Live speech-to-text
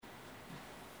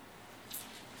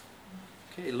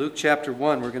Okay, Luke chapter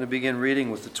 1, we're going to begin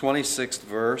reading with the 26th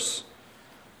verse.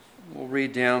 We'll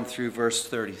read down through verse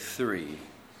 33.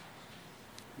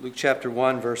 Luke chapter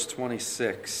 1, verse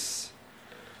 26.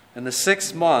 In the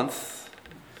 6th month,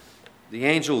 the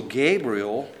angel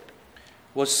Gabriel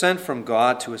was sent from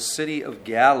God to a city of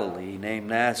Galilee named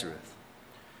Nazareth,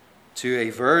 to a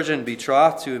virgin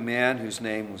betrothed to a man whose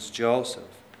name was Joseph,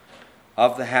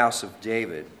 of the house of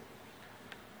David.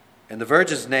 And the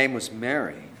virgin's name was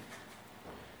Mary.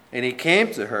 And he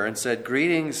came to her and said,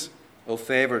 "Greetings, O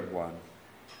favored one.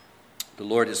 The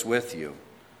Lord is with you."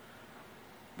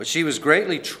 But she was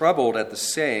greatly troubled at the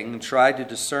saying and tried to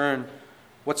discern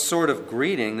what sort of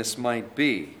greeting this might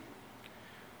be.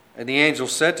 And the angel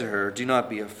said to her, "Do not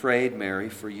be afraid, Mary,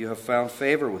 for you have found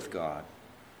favor with God.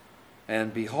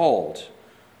 And behold,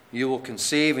 you will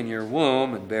conceive in your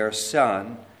womb and bear a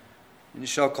son, and you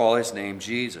shall call his name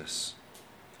Jesus.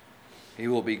 He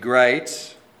will be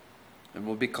great and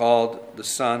will be called the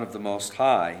Son of the Most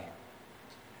High.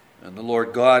 And the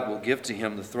Lord God will give to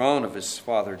him the throne of his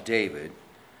father David,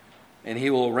 and he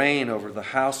will reign over the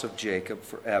house of Jacob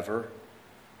forever,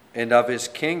 and of his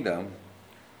kingdom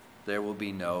there will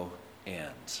be no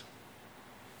end."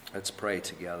 Let's pray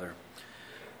together.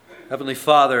 Heavenly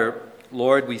Father,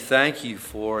 Lord, we thank you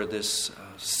for this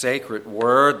sacred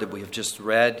word that we have just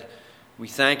read. We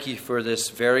thank you for this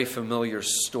very familiar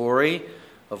story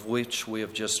of which we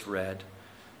have just read.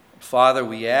 Father,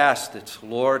 we ask that,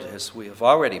 Lord, as we have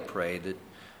already prayed, that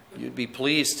you'd be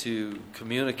pleased to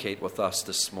communicate with us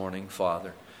this morning,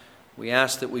 Father. We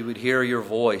ask that we would hear your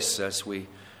voice as we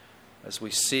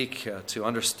seek to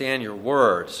understand your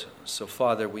words. So,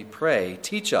 Father, we pray,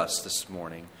 teach us this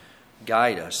morning.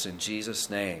 Guide us in Jesus'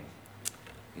 name.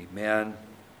 Amen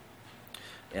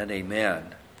and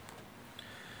amen.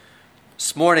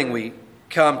 This morning we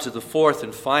come to the fourth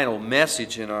and final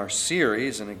message in our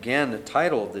series. And again, the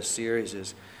title of this series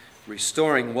is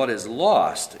Restoring What Is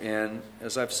Lost. And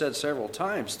as I've said several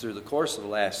times through the course of the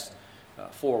last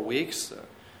 4 weeks,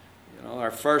 our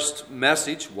first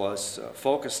message was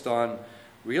focused on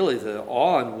really the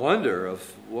awe and wonder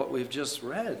of what we've just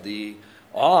read, the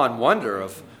awe and wonder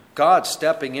of God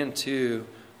stepping into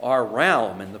our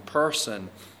realm in the person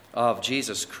of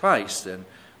Jesus Christ. And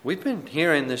we've been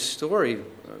hearing this story,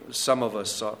 some of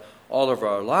us, all of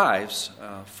our lives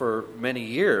for many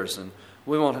years. And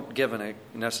we won't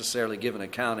necessarily give an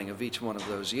accounting of each one of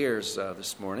those years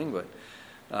this morning,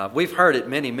 but we've heard it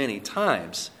many, many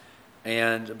times.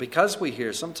 And because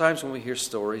sometimes when we hear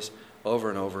stories over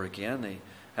and over again, they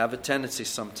have a tendency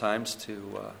sometimes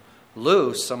to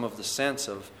lose some of the sense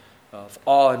of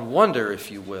awe and wonder,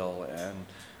 if you will. And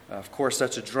of course,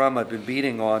 that's a drum I've been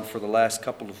beating on for the last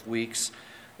couple of weeks.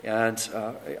 And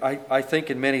I think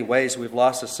in many ways we've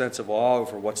lost a sense of awe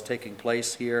over what's taking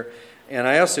place here. And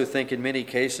I also think in many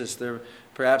cases there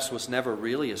perhaps was never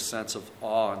really a sense of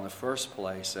awe in the first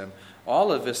place. And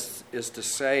all of this is to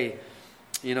say,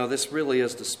 this really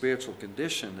is the spiritual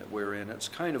condition that we're in. It's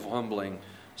kind of humbling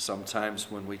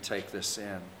sometimes when we take this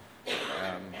in.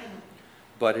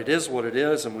 But it is what it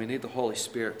is, and we need the Holy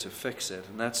Spirit to fix it.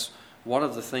 And that's one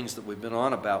of the things that we've been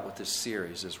on about with this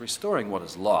series, is restoring what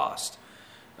is lost.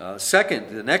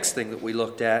 The next thing that we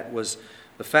looked at was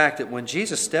the fact that when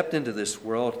Jesus stepped into this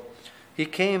world, he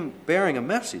came bearing a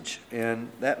message.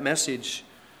 And that message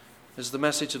is the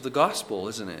message of the gospel,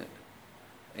 isn't it?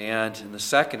 And in the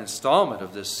second installment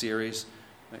of this series,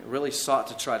 I really sought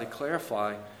to try to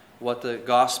clarify what the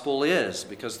gospel is,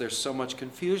 because there's so much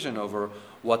confusion over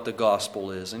what the gospel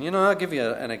is. And I'll give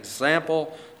you an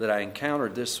example that I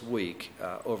encountered this week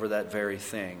over that very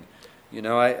thing.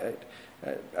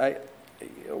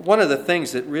 One of the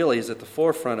things that really is at the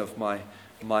forefront of my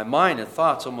mind and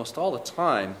thoughts almost all the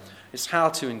time is how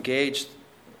to engage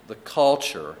the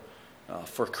culture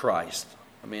for Christ.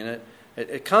 I mean,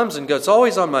 it comes and goes. It's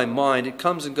always on my mind. It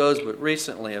comes and goes, but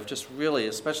recently I've just really,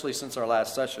 especially since our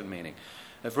last session meeting,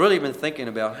 I've really been thinking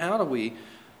about how do we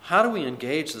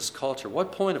engage this culture?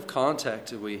 What point of contact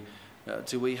do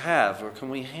we have, or can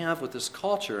we have with this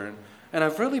culture? And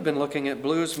I've really been looking at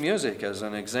blues music as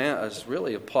an as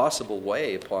really a possible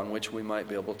way upon which we might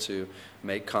be able to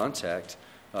make contact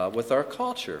with our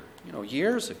culture.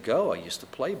 Years ago I used to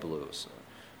play blues.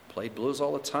 I played blues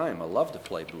all the time. I loved to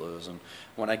play blues. And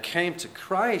when I came to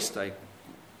Christ, I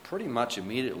pretty much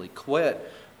immediately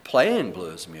quit playing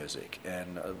blues music.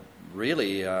 And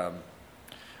really,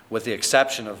 with the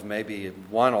exception of maybe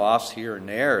one-offs here and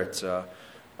there, it's at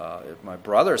my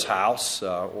brother's house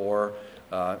or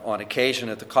on occasion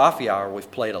at the coffee hour,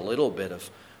 we've played a little bit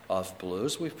of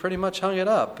blues. We've pretty much hung it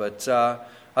up. But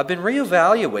I've been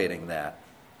reevaluating that.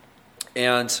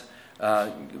 And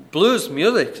Blues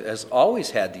music has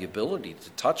always had the ability to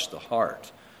touch the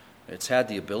heart. It's had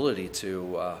the ability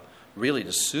to really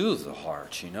to soothe the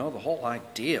heart. The whole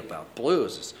idea about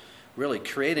blues is really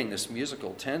creating this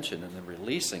musical tension and then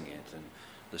releasing it. And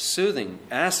the soothing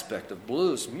aspect of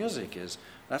blues music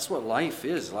that's what life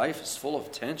is. Life is full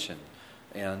of tension.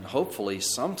 And hopefully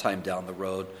sometime down the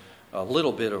road, a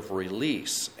little bit of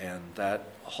release. And that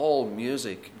whole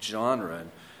music genre and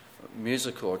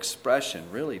musical expression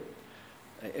really,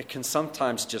 it can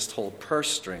sometimes just hold purse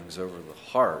strings over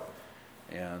the heart.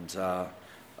 And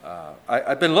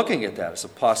I've been looking at that as a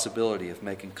possibility of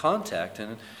making contact.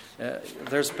 And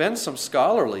there's been some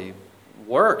scholarly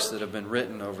works that have been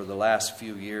written over the last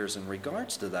few years in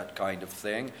regards to that kind of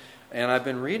thing. And I've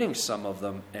been reading some of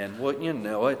them. And wouldn't you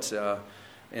know it,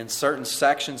 in certain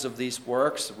sections of these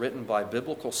works written by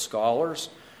biblical scholars,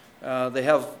 they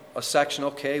have a section,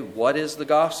 okay, what is the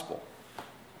gospel?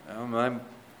 I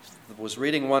was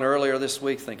reading one earlier this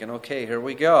week thinking, okay, here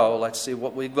we go. Let's see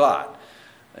what we've got.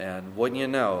 And wouldn't you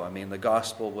know, the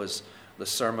gospel was the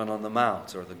Sermon on the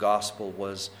Mount, or the gospel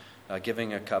was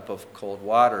giving a cup of cold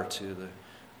water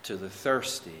to the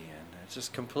thirsty. And it's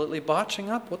just completely botching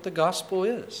up what the gospel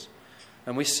is.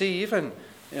 And we see even,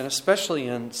 and especially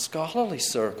in scholarly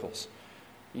circles,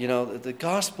 the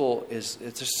gospel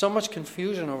there's so much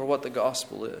confusion over what the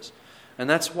gospel is. And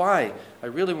that's why I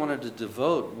really wanted to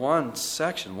devote one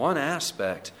section, one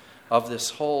aspect of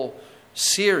this whole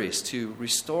series to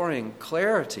restoring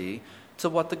clarity to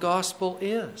what the gospel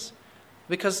is.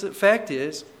 Because the fact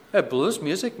is that blues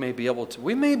music we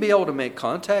may be able to make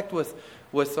contact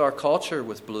with our culture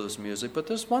with blues music, but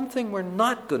there's one thing we're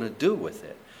not going to do with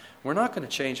it. We're not going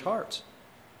to change hearts.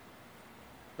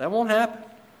 That won't happen.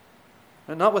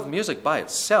 And not with music by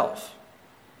itself.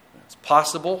 It's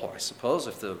possible, I suppose,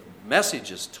 if the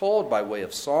message is told by way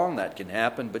of song, that can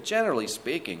happen. But generally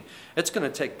speaking, it's going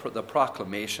to take the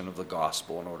proclamation of the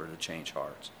gospel in order to change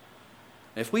hearts.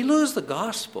 If we lose the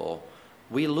gospel,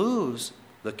 we lose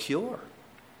the cure.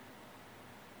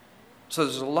 So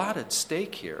there's a lot at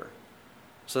stake here.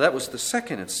 So that was the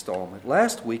second installment.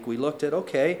 Last week we looked at,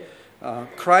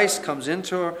 Christ comes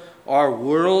into our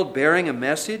world bearing a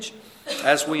message.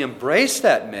 As we embrace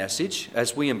that message,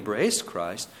 as we embrace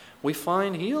Christ, we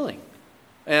find healing.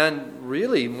 And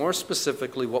really, more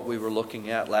specifically, what we were looking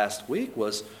at last week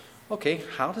was,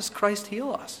 how does Christ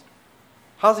heal us?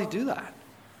 How does he do that?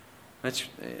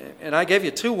 And I gave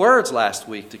you 2 words last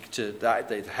week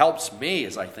that helps me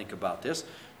as I think about this.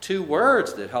 2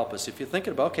 words that help us. If you're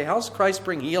thinking about, how does Christ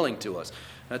bring healing to us?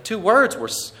 2 words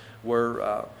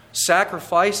were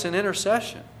sacrifice and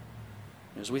intercession.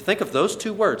 As we think of those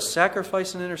 2 words,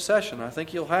 sacrifice and intercession, I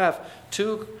think you'll have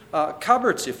 2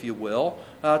 cupboards, if you will,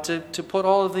 to put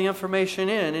all of the information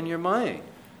in your mind.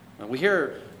 We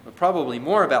hear probably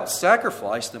more about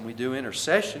sacrifice than we do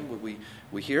intercession.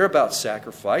 We hear about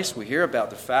sacrifice. We hear about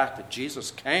the fact that Jesus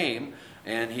came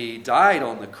and he died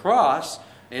on the cross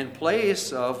in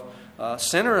place of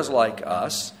sinners like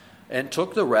us and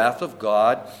took the wrath of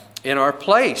God in our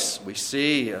place. We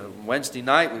see Wednesday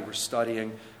night we were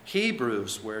studying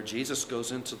Hebrews, where Jesus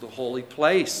goes into the holy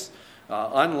place.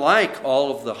 Unlike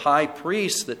all of the high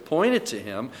priests that pointed to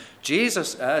him,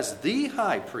 Jesus, as the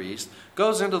high priest,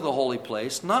 goes into the holy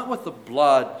place, not with the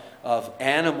blood of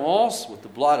animals, with the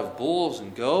blood of bulls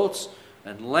and goats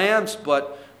and lambs,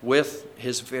 but with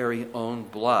his very own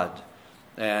blood.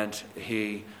 And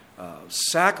he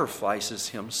sacrifices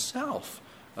himself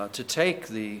to take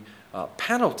the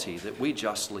penalty that we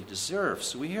justly deserve.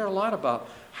 So we hear a lot about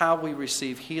how we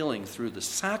receive healing through the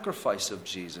sacrifice of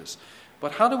Jesus.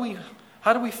 But how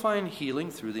do we find healing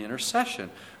through the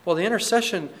intercession? Well, the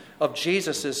intercession of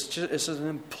Jesus is an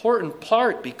important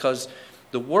part because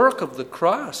the work of the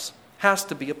cross has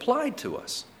to be applied to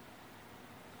us.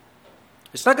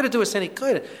 It's not going to do us any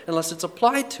good unless it's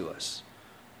applied to us.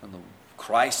 And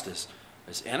Christ is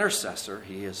intercessor.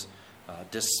 He is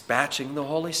dispatching the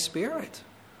Holy Spirit.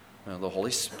 The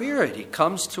Holy Spirit, he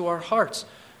comes to our hearts.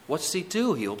 What does he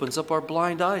do? He opens up our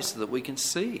blind eyes so that we can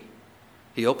see.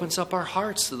 He opens up our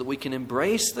hearts so that we can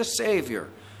embrace the Savior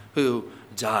who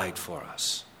died for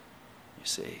us. You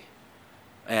see.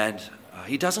 And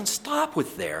he doesn't stop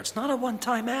with there. It's not a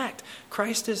one-time act.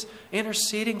 Christ is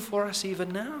interceding for us even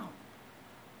now.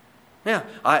 Now,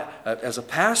 as a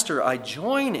pastor, I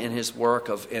join in his work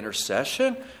of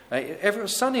intercession. Every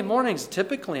Sunday mornings,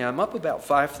 typically, I'm up about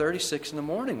 5:30, 6 in the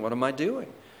morning. What am I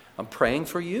doing? I'm praying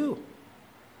for you.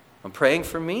 I'm praying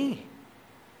for me.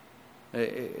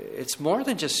 It's more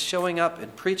than just showing up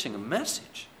and preaching a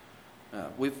message.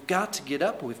 We've got to get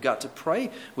up. We've got to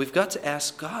pray. We've got to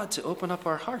ask God to open up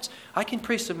our hearts. I can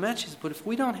preach some messages, but if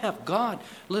we don't have God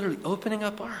literally opening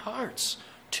up our hearts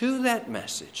to that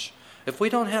message, if we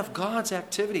don't have God's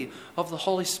activity of the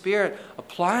Holy Spirit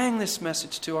applying this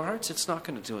message to our hearts, it's not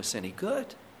going to do us any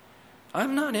good.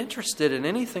 I'm not interested in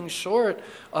anything short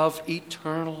of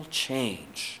eternal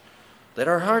change. That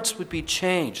our hearts would be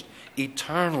changed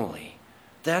eternally.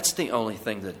 That's the only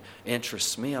thing that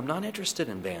interests me. I'm not interested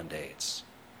in Band-Aids.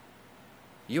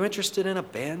 You interested in a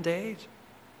Band-Aid?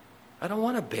 I don't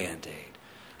want a Band-Aid.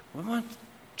 I want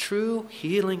true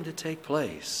healing to take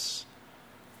place.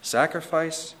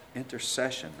 Sacrifice,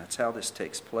 intercession. That's how this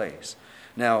takes place.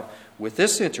 Now, with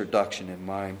this introduction in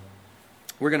mind,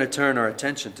 we're going to turn our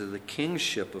attention to the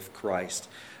kingship of Christ.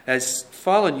 As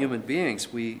fallen human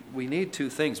beings, we need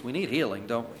two things. We need healing,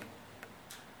 don't we?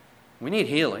 We need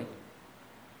healing.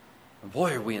 And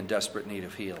boy, are we in desperate need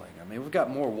of healing. I mean, we've got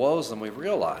more woes than we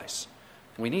realize.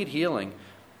 We need healing,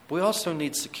 but we also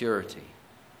need security.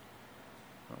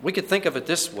 We could think of it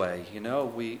this way,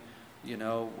 we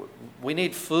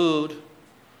need food,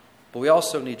 but we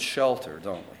also need shelter,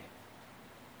 don't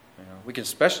we? We can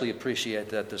especially appreciate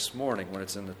that this morning when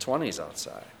it's in the 20s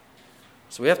outside.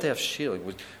 So we have to have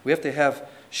shielding. We have to have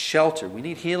shelter. We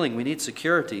need healing. We need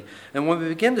security. And when we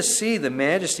begin to see the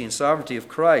majesty and sovereignty of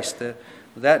Christ,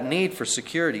 that need for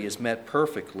security is met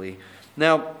perfectly.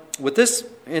 Now, with this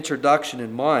introduction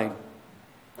in mind,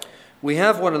 we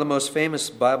have one of the most famous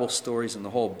Bible stories in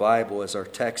the whole Bible as our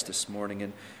text this morning,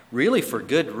 and really for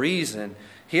good reason.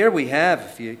 Here we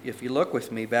have, if you look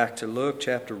with me back to Luke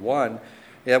chapter 1,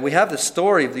 we have the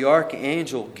story of the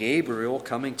archangel Gabriel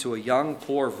coming to a young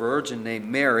poor virgin named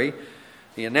Mary.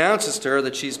 He announces to her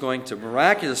that she's going to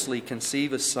miraculously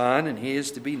conceive a son, and he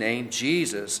is to be named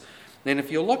Jesus. And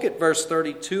if you look at verse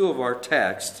 32 of our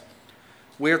text,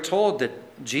 we are told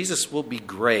that Jesus will be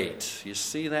great. You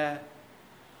see that?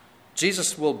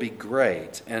 Jesus will be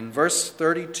great. And verse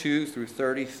 32 through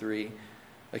 33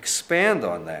 expand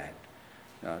on that.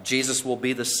 Jesus will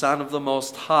be the Son of the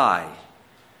Most High.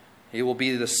 He will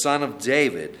be the Son of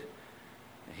David.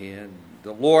 And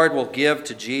the Lord will give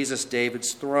to Jesus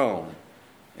David's throne.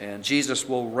 And Jesus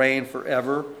will reign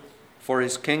forever, for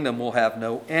his kingdom will have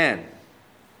no end.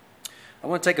 I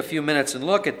want to take a few minutes and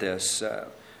look at this,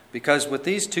 because with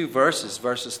these two verses,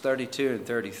 verses 32 and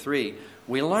 33,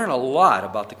 we learn a lot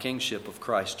about the kingship of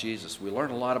Christ Jesus. We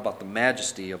learn a lot about the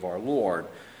majesty of our Lord.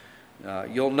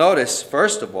 You'll notice,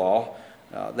 first of all,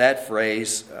 that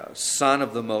phrase, Son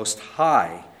of the Most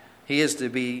High. He is to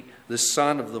be the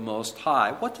Son of the Most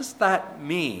High. What does that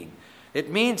mean? It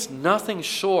means nothing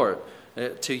short,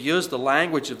 to use the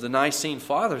language of the Nicene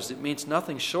Fathers, it means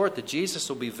nothing short that Jesus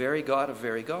will be very God of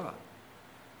very God.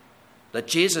 That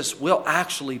Jesus will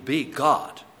actually be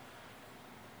God.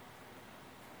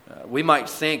 We might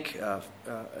think,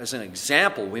 as an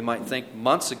example, we might think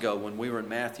months ago when we were in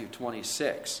Matthew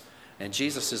 26, and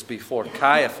Jesus is before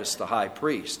Caiaphas, the high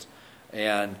priest,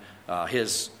 and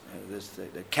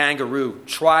the kangaroo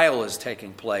trial is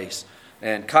taking place.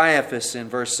 And Caiaphas in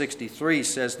verse 63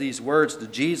 says these words to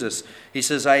Jesus. He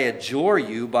says, I adjure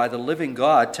you by the living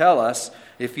God, tell us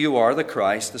if you are the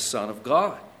Christ, the Son of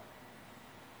God.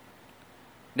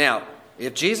 Now,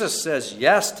 if Jesus says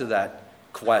yes to that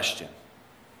question,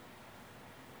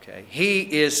 okay, he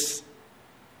is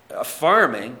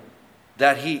affirming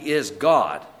that he is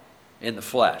God in the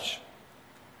flesh.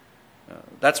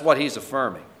 That's what he's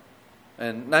affirming.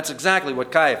 And that's exactly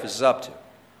what Caiaphas is up to.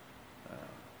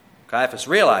 Caiaphas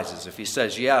realizes if he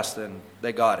says yes, then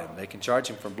they got him. They can charge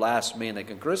him for blasphemy and they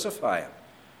can crucify him.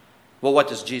 Well, what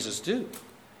does Jesus do?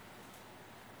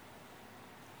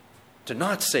 To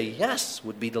not say yes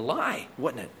would be to lie,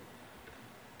 wouldn't it?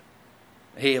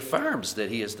 He affirms that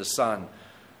he is the Son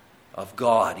of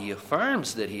God. He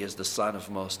affirms that he is the Son of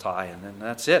Most High, and then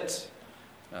that's it.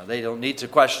 They don't need to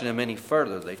question him any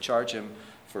further. They charge him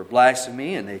for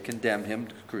blasphemy and they condemn him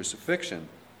to crucifixion.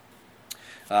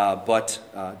 But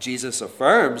Jesus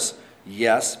affirms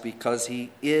yes because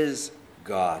he is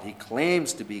God. He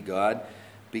claims to be God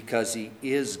because he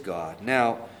is God.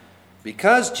 Now,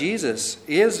 because Jesus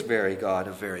is very God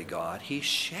of very God, he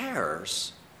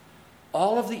shares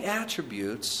all of the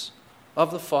attributes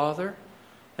of the Father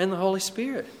and the Holy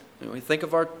Spirit. When we think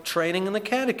of our training in the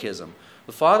Catechism,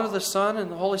 the Father, the Son,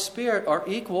 and the Holy Spirit are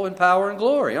equal in power and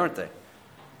glory, aren't they?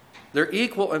 They're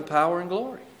equal in power and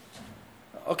glory.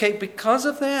 Okay, because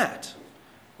of that,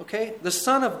 okay, the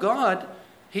Son of God,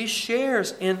 he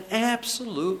shares in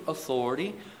absolute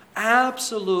authority,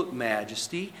 absolute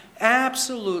majesty,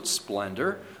 absolute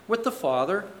splendor with the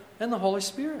Father and the Holy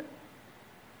Spirit.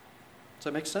 Does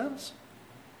that make sense?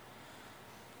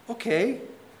 Okay,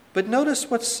 but notice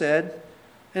what's said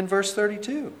in verse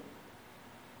 32.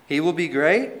 He will be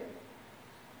great.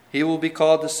 He will be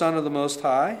called the Son of the Most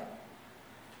High.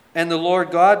 And the Lord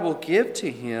God will give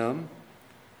to him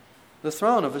the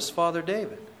throne of his father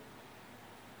David.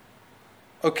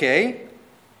 Okay,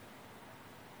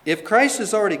 if Christ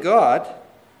is already God,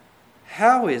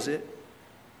 how is it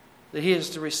that he is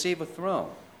to receive a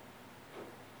throne?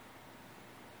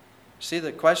 See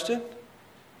the question?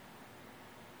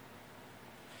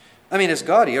 I mean, as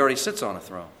God, he already sits on a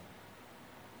throne.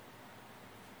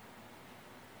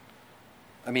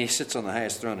 I mean, he sits on the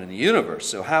highest throne in the universe.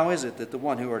 So how is it that the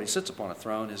one who already sits upon a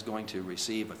throne is going to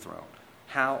receive a throne?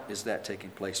 How is that taking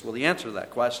place? Well, the answer to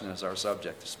that question is our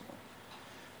subject this morning.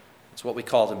 It's what we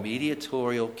call the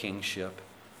mediatorial kingship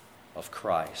of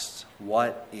Christ.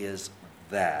 What is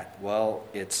that? Well,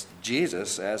 it's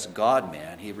Jesus as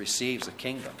God-man. He receives a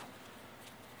kingdom.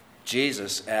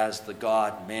 Jesus as the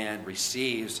God-man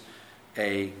receives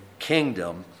a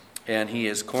kingdom, and he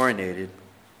is coronated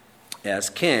as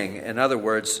king. In other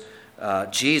words,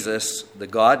 Jesus, the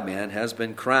God-man, has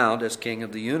been crowned as king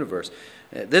of the universe.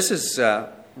 This is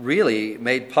really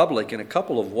made public in a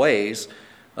couple of ways.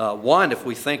 One, if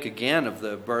we think again of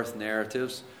the birth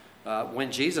narratives,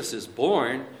 when Jesus is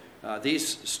born,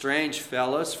 these strange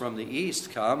fellows from the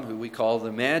east come, who we call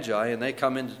the Magi, and they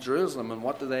come into Jerusalem, and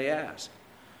what do they ask?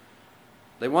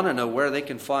 They want to know where they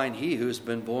can find he who's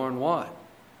been born what?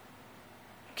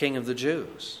 King of the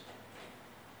Jews.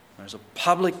 There's a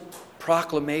public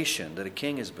proclamation that a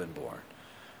king has been born.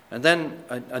 And then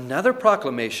another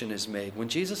proclamation is made when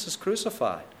Jesus is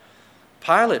crucified.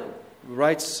 Pilate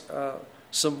writes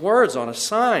some words on a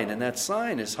sign, and that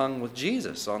sign is hung with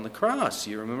Jesus on the cross.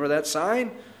 You remember that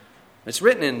sign? It's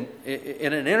written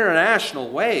in an international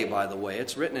way, by the way.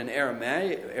 It's written in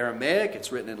Aramaic,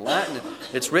 it's written in Latin,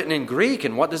 it's written in Greek,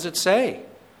 and what does it say?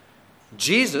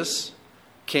 Jesus,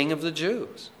 King of the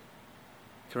Jews.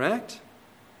 Correct?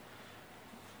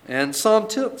 And Psalm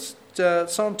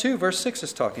 2, verse 6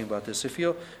 is talking about this. If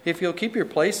you'll keep your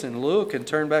place in Luke and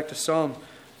turn back to Psalm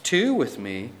 2 with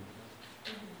me,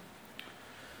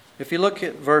 if you look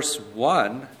at verse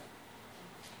 1,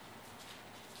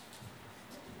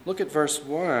 the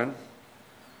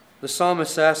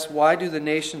psalmist asks, "Why do the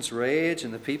nations rage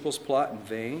and the peoples plot in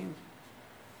vain?"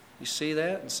 You see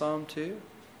that in Psalm 2?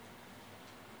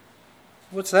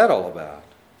 What's that all about?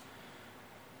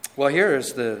 Well, here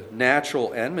is the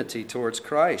natural enmity towards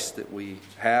Christ that we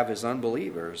have as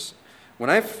unbelievers.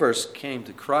 When I first came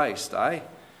to Christ, I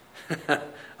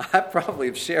probably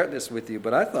have shared this with you,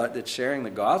 but I thought that sharing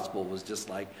the gospel was just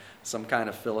like some kind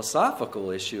of philosophical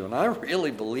issue. And I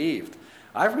really believed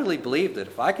that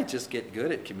if I could just get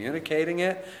good at communicating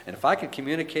it, and if I could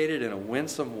communicate it in a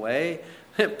winsome way,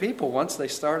 people, once they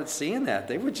started seeing that,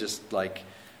 they would just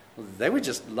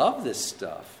love this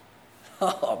stuff.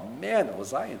 Oh man,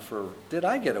 did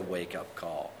I get a wake-up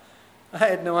call? I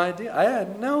had no idea. I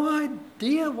had no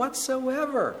idea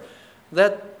whatsoever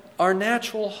that our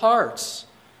natural hearts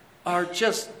are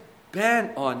just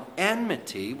bent on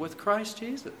enmity with Christ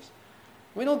Jesus.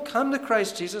 We don't come to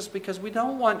Christ Jesus because we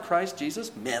don't want Christ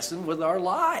Jesus messing with our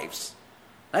lives.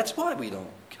 That's why we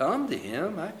don't come to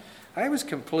him. I was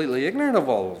completely ignorant of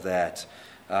all of that.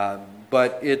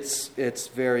 But it's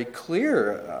very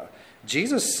clear.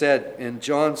 Jesus said in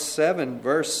John 7,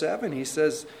 verse 7, he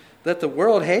says that the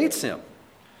world hates him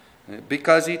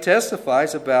because he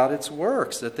testifies about its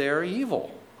works, that they are evil.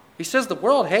 He says the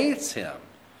world hates him.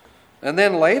 And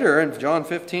then later in John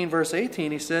 15, verse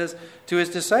 18, he says to his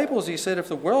disciples, he said, if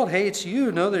the world hates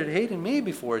you, know that it hated me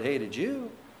before it hated you.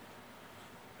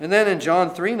 And then in John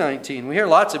 3:19, we hear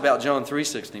lots about John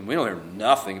 3:16. We don't hear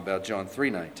nothing about John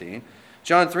 3:19.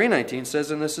 John 3:19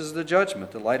 says, and this is the judgment.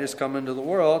 The light has come into the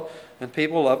world, and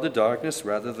people love the darkness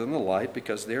rather than the light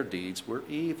because their deeds were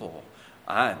evil.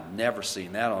 I've never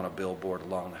seen that on a billboard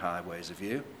along the highways. Have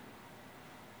you?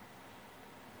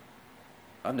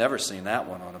 I've never seen that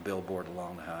one on a billboard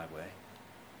along the highway.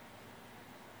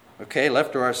 Okay,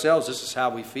 left to ourselves, this is how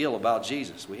we feel about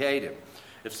Jesus. We hate him.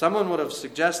 If someone would have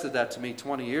suggested that to me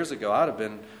 20 years ago, I'd have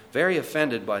been very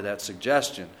offended by that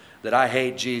suggestion that I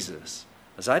hate Jesus.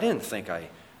 Because I didn't think I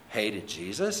hated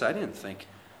Jesus. I didn't think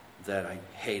that I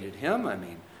hated him. I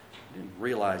mean, I didn't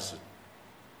realize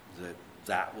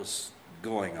that was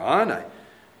going on.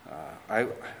 I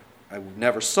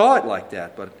never saw it like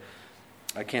that, but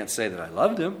I can't say that I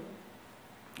loved him.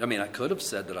 I mean, I could have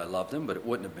said that I loved him, but it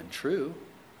wouldn't have been true.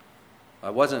 I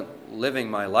wasn't living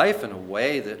my life in a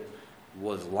way that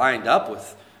was lined up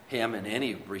with him in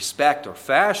any respect or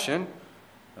fashion.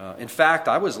 In fact,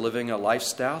 I was living a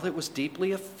lifestyle that was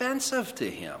deeply offensive to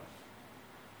him.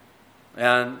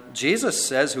 And Jesus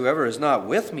says, whoever is not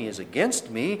with me is against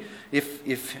me.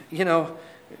 If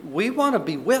we want to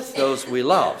be with those we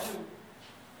love,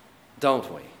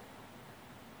 don't we?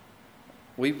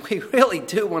 We really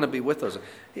do want to be with those.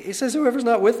 He says, whoever's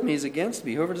not with me is against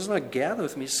me. Whoever does not gather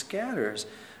with me scatters.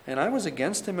 And I was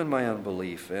against him in my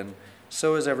unbelief. And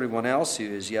so is everyone else who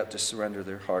is yet to surrender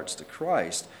their hearts to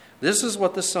Christ. This is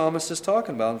what the psalmist is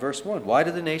talking about in verse 1. Why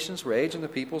do the nations rage and the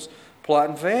peoples plot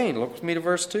in vain? Look with me to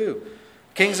verse 2.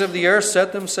 Kings of the earth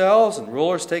set themselves and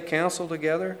rulers take counsel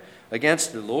together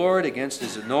against the Lord, against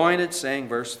his anointed, saying,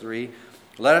 verse 3,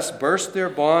 let us burst their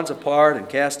bonds apart and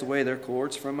cast away their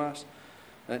cords from us.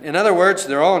 In other words,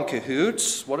 they're all in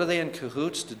cahoots. What are they in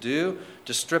cahoots to do?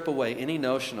 To strip away any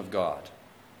notion of God.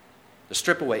 To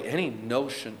strip away any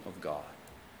notion of God.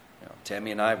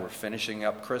 Tammy and I were finishing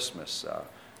up Christmas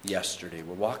yesterday.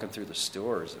 We're walking through the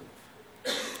stores, and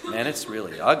man, it's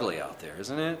really ugly out there,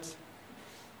 isn't it?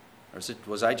 Or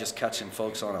was I just catching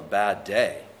folks on a bad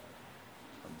day?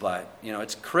 But,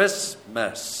 it's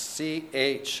Christmas,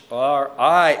 Chrisistmas.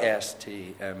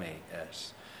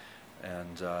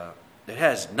 And it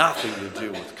has nothing to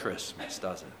do with Christmas,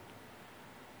 does it?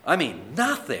 I mean,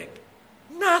 nothing.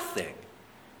 Nothing.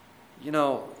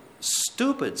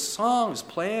 Stupid songs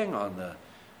playing on the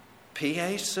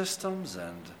PA systems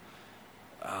and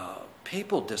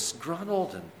people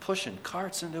disgruntled and pushing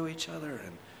carts into each other.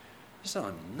 And it's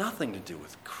got nothing to do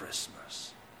with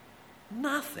Christmas.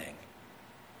 Nothing.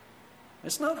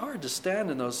 It's not hard to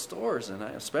stand in those stores, and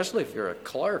especially if you're a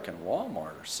clerk in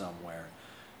Walmart or somewhere.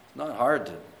 It's not hard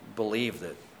to believe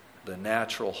that the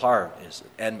natural heart is at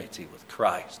enmity with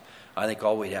Christ. I think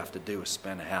all we'd have to do is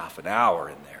spend a half an hour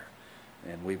in there,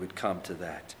 and we would come to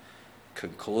that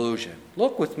conclusion.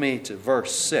 Look with me to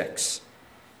verse 6,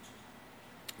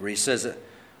 where he says,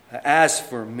 as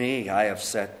for me, I have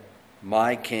set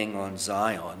my king on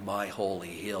Zion, my holy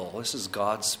hill. This is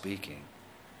God speaking.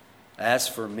 As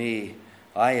for me,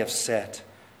 I have set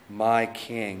my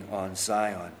king on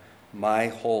Zion, my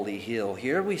holy hill.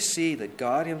 Here we see that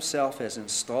God himself has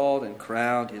installed and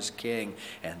crowned his king.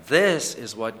 And this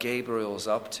is what Gabriel is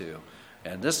up to.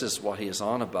 And this is what he is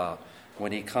on about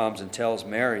when he comes and tells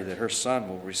Mary that her son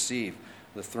will receive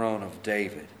the throne of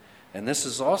David. And this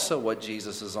is also what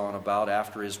Jesus is on about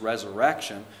after his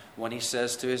resurrection, when he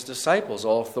says to his disciples,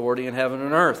 all authority in heaven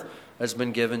and earth has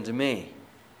been given to me.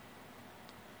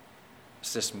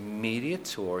 It's this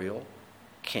mediatorial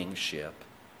kingship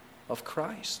of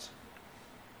Christ.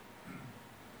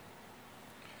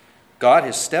 God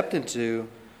has stepped into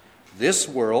this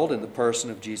world in the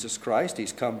person of Jesus Christ.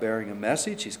 He's come bearing a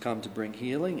message. He's come to bring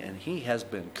healing, and he has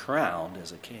been crowned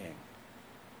as a king.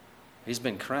 He's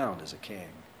been crowned as a king.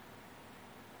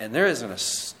 And there isn't a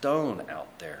stone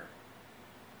out there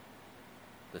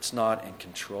that's not in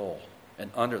control and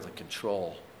under the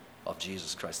control of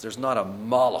Jesus Christ. There's not a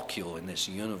molecule in this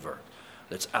universe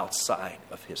that's outside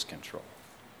of his control.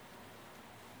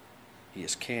 He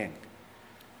is king.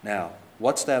 Now,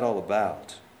 what's that all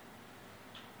about?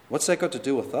 What's that got to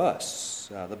do with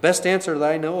us? The best answer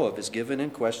that I know of is given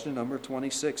in question number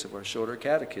 26 of our shorter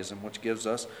catechism, which gives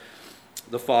us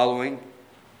the following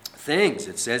things.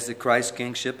 It says that Christ's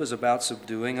kingship is about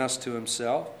subduing us to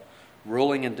himself,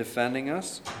 ruling and defending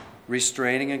us,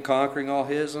 restraining and conquering all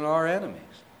his and our enemies.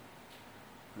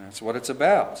 That's what it's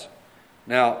about.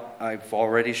 Now, I've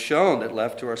already shown that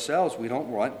left to ourselves, we don't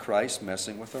want Christ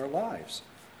messing with our lives.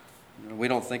 We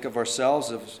don't think of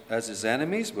ourselves as his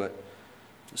enemies, but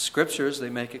the scriptures, they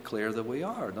make it clear that we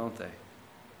are, don't they?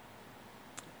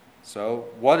 So,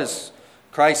 what is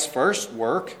Christ's first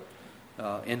work?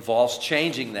 Involves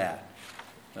changing that.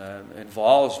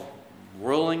 Involves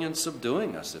ruling and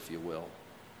subduing us, if you will.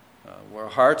 Our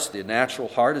hearts, the natural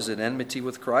heart, is at enmity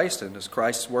with Christ, and as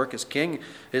Christ's work as king,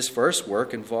 his first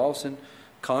work involves in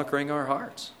conquering our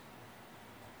hearts.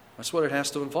 That's what it has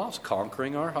to involve,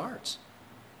 conquering our hearts.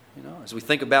 As we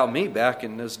think about me back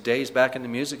in those days back in the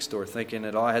music store, thinking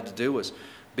that all I had to do was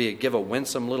give a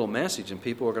winsome little message and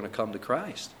people were going to come to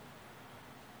Christ.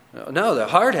 No, the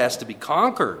heart has to be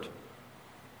conquered.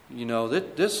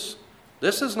 This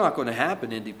is not going to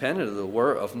happen independent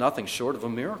of nothing short of a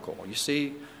miracle. You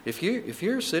see, if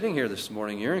you're sitting here this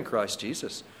morning, you're in Christ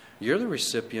Jesus, you're the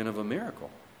recipient of a miracle.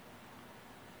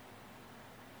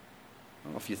 I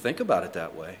don't know if you think about it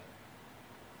that way.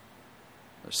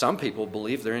 Some people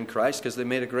believe they're in Christ because they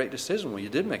made a great decision. Well, you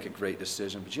did make a great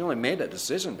decision, but you only made that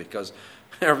decision because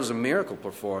there was a miracle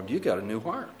performed. You got a new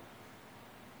heart.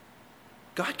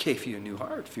 God gave you a new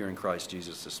heart if you're in Christ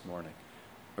Jesus this morning.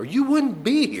 Or you wouldn't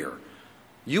be here.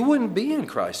 You wouldn't be in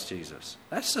Christ Jesus.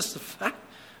 That's just a fact.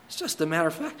 It's just a matter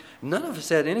of fact. None of us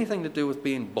had anything to do with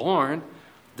being born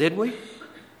Did we?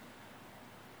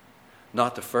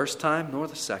 Not the first time nor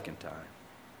the second time.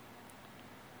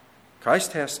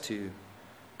 Christ has to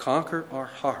conquer our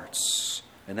hearts,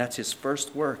 and that's his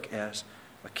first work as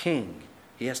a king.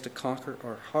 He has to conquer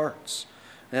our hearts.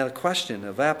 Now the question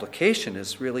of application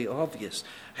is really obvious.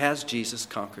 Has Jesus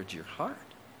conquered your heart?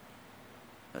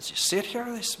 As you sit here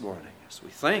this morning, as we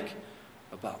think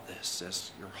about this,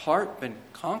 has your heart been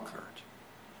conquered?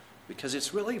 Because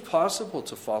it's really possible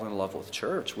to fall in love with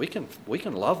church. We can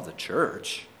love the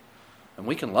church, and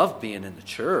we can love being in the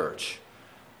church,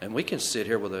 and we can sit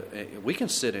here we can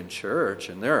sit in church,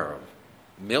 and there are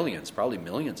millions, probably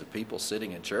millions of people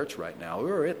sitting in church right now who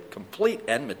are at complete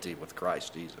enmity with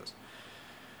Christ Jesus.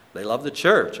 They love the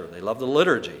church, or they love the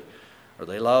liturgy, or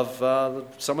they love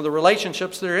some of the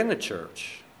relationships that are in the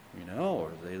church,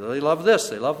 or they love this,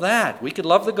 they love that. We could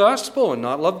love the gospel and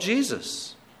not love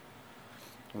Jesus.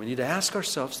 We need to ask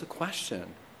ourselves the question,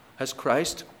 has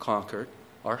Christ conquered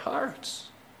our hearts?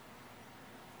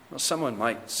 Well, someone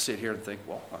might sit here and think,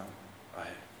 well,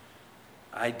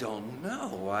 I don't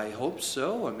know. I hope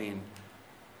so. I mean,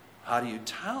 how do you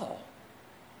tell?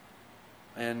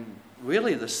 And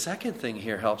really, the second thing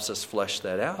here helps us flesh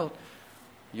that out.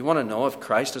 You want to know if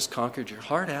Christ has conquered your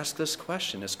heart? Ask this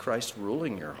question. Is Christ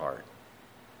ruling your heart?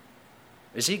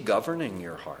 Is he governing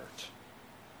your heart?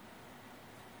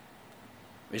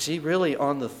 Is he really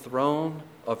on the throne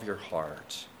of your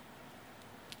heart?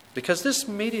 Because this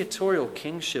mediatorial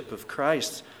kingship of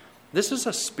Christ, this is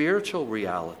a spiritual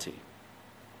reality.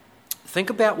 Think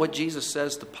about what Jesus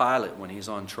says to Pilate when he's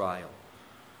on trial.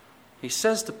 He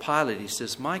says to Pilate, he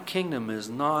says, my kingdom is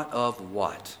not of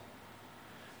what?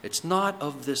 It's not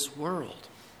of this world.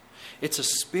 It's a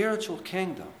spiritual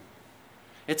kingdom.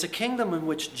 It's a kingdom in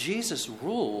which Jesus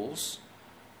rules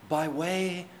by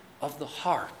way of the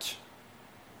heart.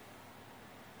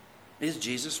 Is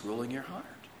Jesus ruling your heart?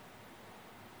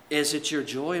 Is it your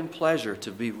joy and pleasure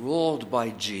to be ruled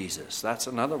by Jesus? That's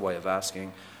another way of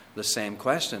asking the same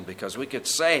question, because we could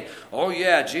say, oh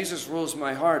yeah, Jesus rules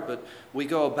my heart, but we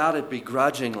go about it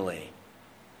begrudgingly.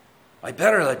 I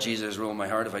better let Jesus rule my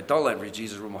heart. If I don't let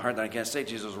Jesus rule my heart, then I can't say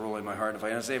Jesus is ruling my heart. If I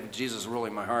can't say Jesus is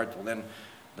ruling my heart, well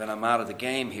then I'm out of the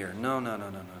game here. No.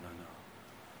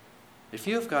 If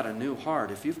you've got a new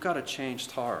heart, if you've got a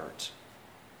changed heart,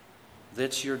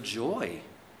 that's your joy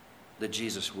that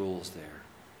Jesus rules there.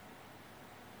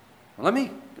 Let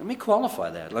me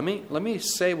qualify that. Let me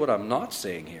say what I'm not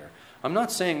saying here. I'm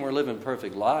not saying we're living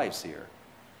perfect lives here.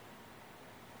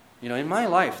 In my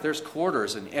life, there's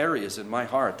quarters and areas in my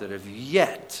heart that have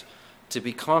yet to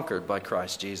be conquered by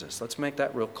Christ Jesus. Let's make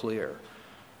that real clear.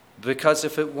 Because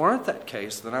if it weren't that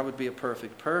case, then I would be a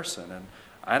perfect person. And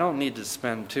I don't need to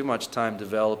spend too much time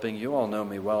developing. You all know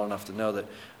me well enough to know that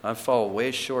I fall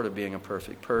way short of being a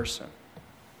perfect person.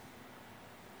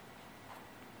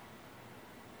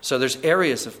 So there's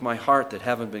areas of my heart that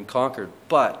haven't been conquered.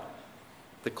 But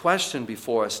the question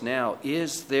before us now,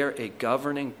 is there a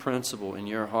governing principle in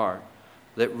your heart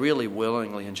that really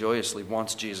willingly and joyously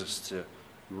wants Jesus to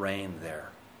reign there?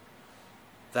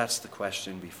 That's the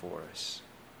question before us.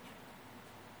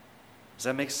 Does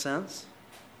that make sense?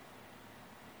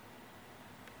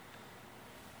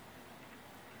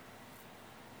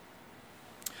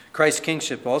 Christ's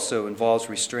kingship also involves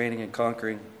restraining and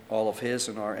conquering all of his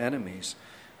and our enemies.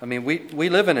 I mean, we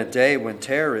live in a day when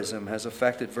terrorism has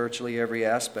affected virtually every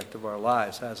aspect of our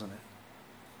lives, hasn't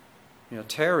it?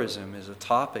 Terrorism is a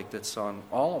topic that's on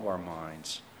all of our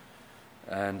minds.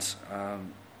 And,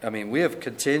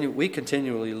 we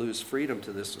continually lose freedom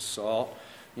to this assault.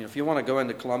 If you want to go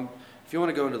into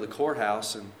the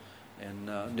courthouse in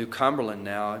New Cumberland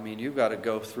now, you've got to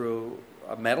go through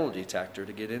a metal detector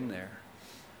to get in there.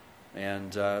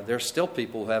 And there's still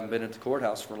people who haven't been at the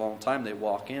courthouse for a long time. They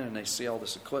walk in and they see all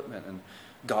this equipment and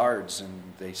guards,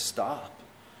 and they stop.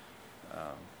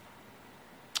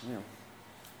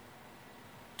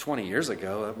 20 years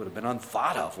ago, that would have been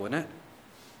unthought of, wouldn't it?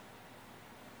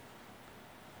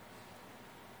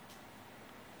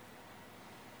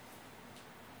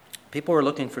 People are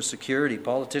looking for security.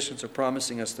 Politicians are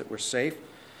promising us that we're safe,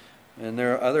 and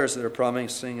there are others that are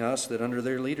promising us that under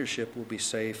their leadership we'll be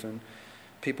safe. And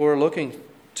people are looking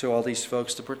to all these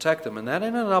folks to protect them. And that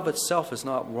in and of itself is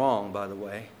not wrong, by the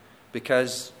way,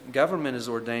 because government is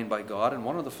ordained by God, and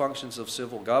one of the functions of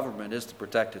civil government is to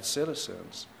protect its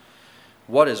citizens.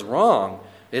 What is wrong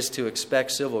is to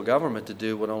expect civil government to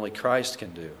do what only Christ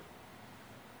can do.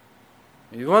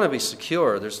 If you want to be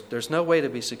secure, there's no way to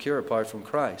be secure apart from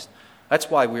Christ. That's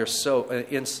why we're so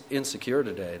insecure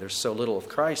today. There's so little of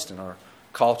Christ in our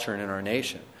culture and in our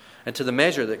nation. And to the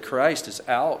measure that Christ is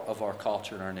out of our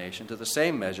culture and our nation, to the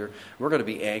same measure, we're going to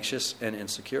be anxious and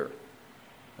insecure.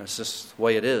 That's just the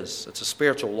way it is. It's a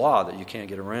spiritual law that you can't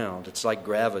get around. It's like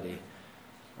gravity.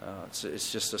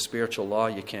 It's just a spiritual law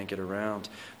you can't get around.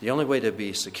 The only way to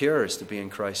be secure is to be in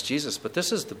Christ Jesus. But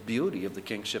this is the beauty of the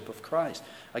kingship of Christ.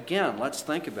 Again, let's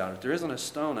think about it. There isn't a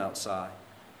stone outside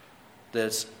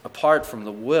that's apart from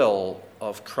the will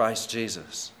of Christ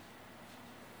Jesus.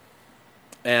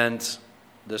 And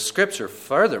the Scripture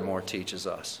furthermore teaches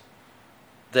us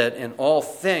that in all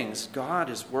things God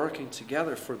is working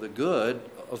together for the good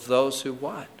of those who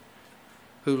what?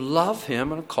 Who love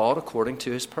Him and are called according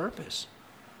to His purpose.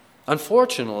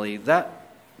 Unfortunately, that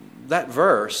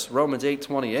verse, Romans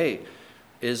 8:28,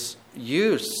 is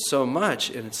used so much,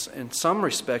 and it's in some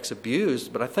respects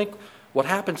abused, but I think what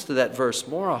happens to that verse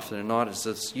more often than not is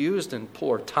it's used in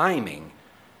poor timing.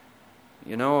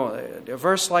 You know, a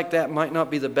verse like that might not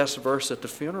be the best verse at the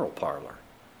funeral parlor.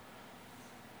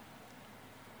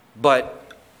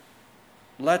 But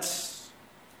let's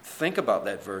think about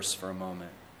that verse for a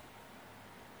moment.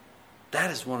 That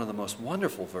is one of the most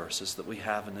wonderful verses that we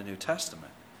have in the New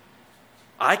Testament.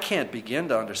 I can't begin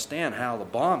to understand how the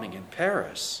bombing in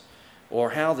Paris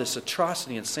or how this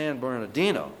atrocity in San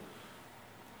Bernardino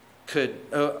could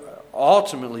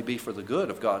ultimately be for the good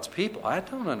of God's people. I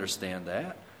don't understand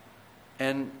that.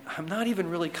 And I'm not even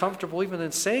really comfortable even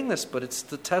in saying this, but it's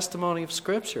the testimony of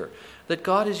Scripture that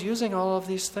God is using all of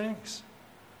these things.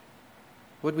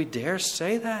 Would we dare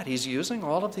say that? He's using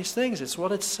all of these things. It's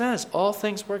what it says. All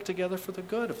things work together for the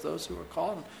good of those who are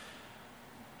called,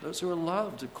 those who are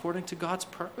loved according to God's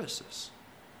purposes.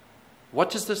 What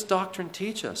does this doctrine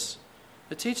teach us?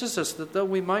 It teaches us that though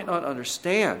we might not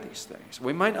understand these things,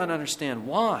 we might not understand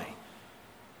why.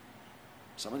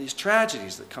 Some of these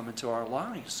tragedies that come into our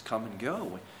lives come and go.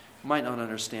 We might not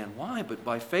understand why, but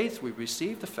by faith we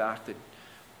receive the fact that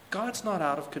God's not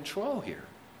out of control here.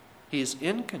 He is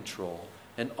in control,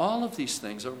 and all of these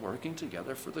things are working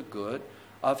together for the good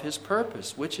of His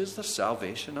purpose, which is the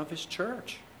salvation of His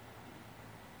church.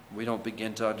 We don't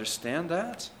begin to understand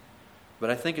that, but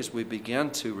I think as we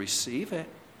begin to receive it,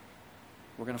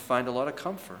 we're going to find a lot of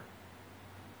comfort.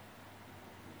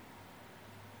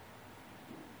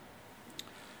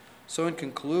 So in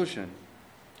conclusion,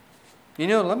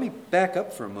 let me back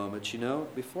up for a moment,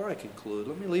 before I conclude.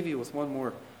 Let me leave you with one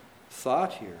more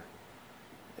thought here.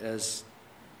 As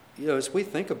we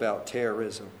think about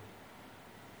terrorism,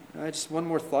 just one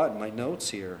more thought in my notes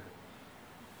here.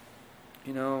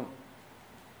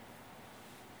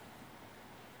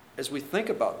 As we think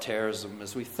about terrorism,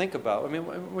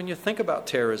 when you think about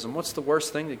terrorism, what's the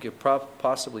worst thing that you could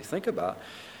possibly think about?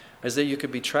 Is that you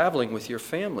could be traveling with your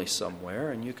family somewhere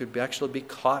and you could actually be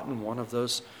caught in one of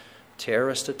those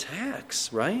terrorist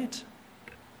attacks, right?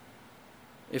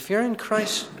 If you're in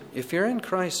Christ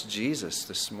Jesus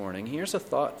this morning, here's a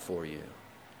thought for you.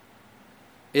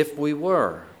 If we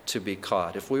were to be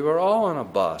caught, if we were all on a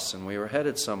bus and we were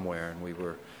headed somewhere and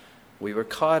we were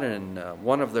caught in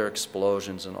one of their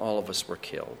explosions and all of us were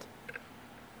killed,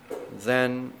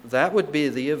 then that would be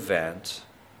the event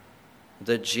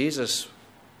that Jesus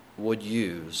would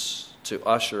use to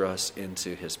usher us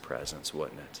into His presence,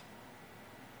 wouldn't it?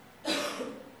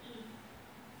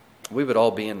 We would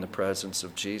all be in the presence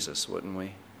of Jesus, wouldn't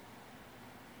we?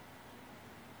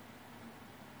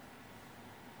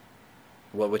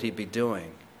 What would He be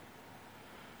doing?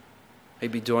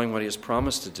 He'd be doing what He has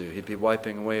promised to do. He'd be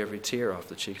wiping away every tear off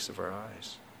the cheeks of our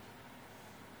eyes.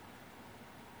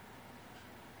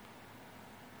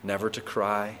 Never to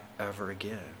cry ever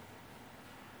again.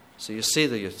 So you see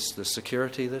the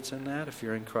security that's in that if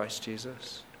you're in Christ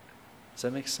Jesus? Does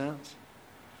that make sense?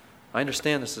 I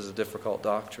understand this is a difficult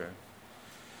doctrine.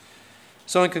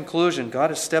 So in conclusion, God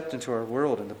has stepped into our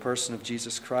world in the person of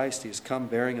Jesus Christ. He has come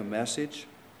bearing a message.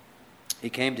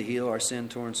 He came to heal our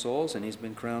sin-torn souls, and He's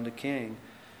been crowned a king.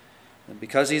 And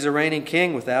because He's a reigning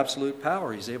king with absolute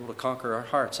power, He's able to conquer our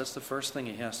hearts. That's the first thing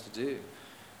He has to do.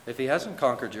 If He hasn't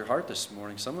conquered your heart this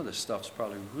morning, some of this stuff's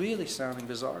probably really sounding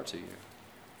bizarre to you.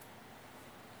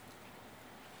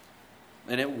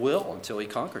 And it will until He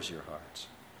conquers your hearts.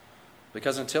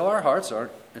 Because until our hearts are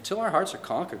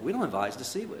conquered, we don't have eyes to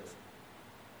see with.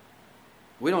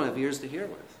 We don't have ears to hear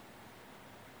with.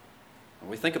 When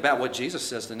we think about what Jesus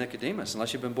says to Nicodemus,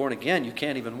 unless you've been born again, you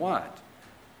can't even what?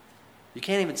 You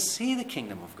can't even see the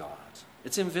kingdom of God.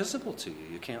 It's invisible to you.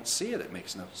 You can't see it. It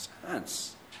makes no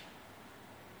sense.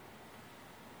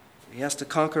 He has to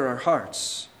conquer our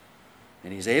hearts.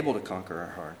 And He's able to conquer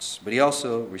our hearts. But He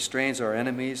also restrains our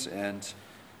enemies, and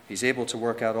He's able to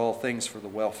work out all things for the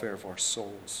welfare of our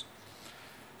souls.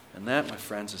 And that, my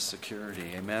friends, is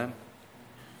security. Amen?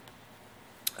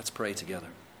 Let's pray together.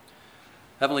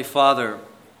 Heavenly Father,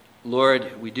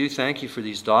 Lord, we do thank you for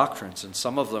these doctrines, and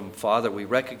some of them, Father, we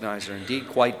recognize are indeed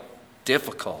quite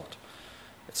difficult.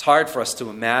 It's hard for us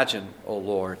to imagine, O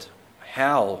Lord,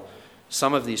 how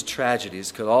some of these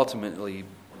tragedies could ultimately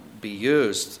be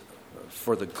used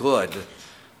for the good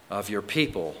of your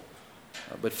people.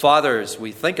 But Father, as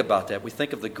we think about that, we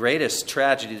think of the greatest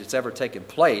tragedy that's ever taken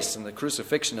place in the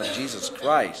crucifixion of Jesus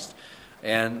Christ.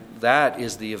 And that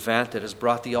is the event that has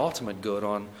brought the ultimate good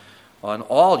on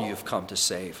all you've come to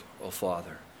save, O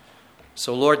Father.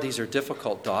 So Lord, these are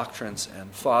difficult doctrines,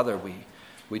 and Father,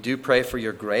 we do pray for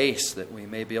your grace that we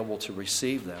may be able to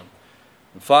receive them.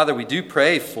 And Father, we do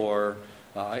pray for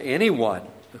anyone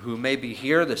who may be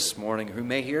here this morning, who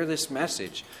may hear this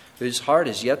message, whose heart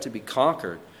is yet to be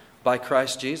conquered by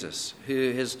Christ Jesus,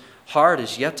 his heart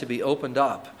is yet to be opened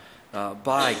up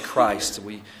by Christ.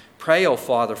 We pray, O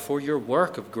Father, for your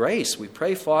work of grace. We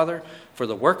pray, Father, for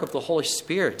the work of the Holy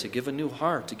Spirit to give a new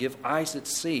heart, to give eyes that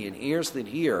see and ears that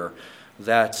hear,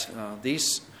 that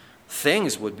these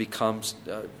things would become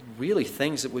really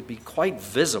things that would be quite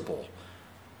visible,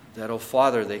 that, O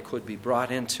Father, they could be brought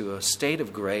into a state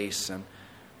of grace, and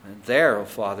there, O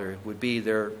Father, it would be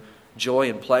their joy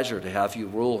and pleasure to have you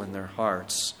rule in their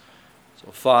hearts.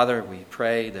 So, Father, we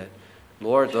pray that,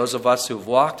 Lord, those of us who have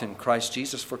walked in Christ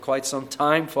Jesus for quite some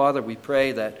time, Father, we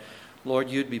pray that,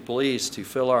 Lord, you'd be pleased to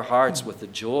fill our hearts with the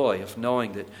joy of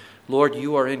knowing that, Lord,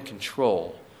 you are in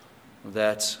control,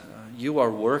 that you are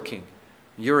working.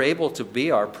 You're able to be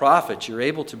our prophet. You're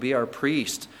able to be our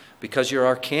priest because you're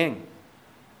our king.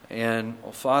 And,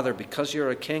 oh, Father, because you're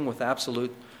a king with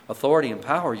absolute authority and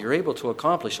power, you're able to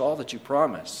accomplish all that you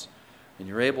promise. And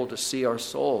you're able to see our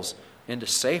souls into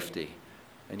safety.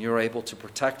 And you're able to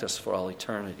protect us for all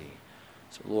eternity.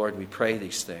 So, Lord, we pray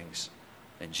these things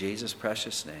in Jesus'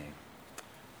 precious name.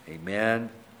 Amen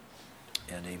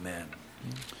and amen.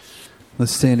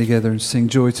 Let's stand together and sing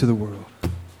Joy to the World.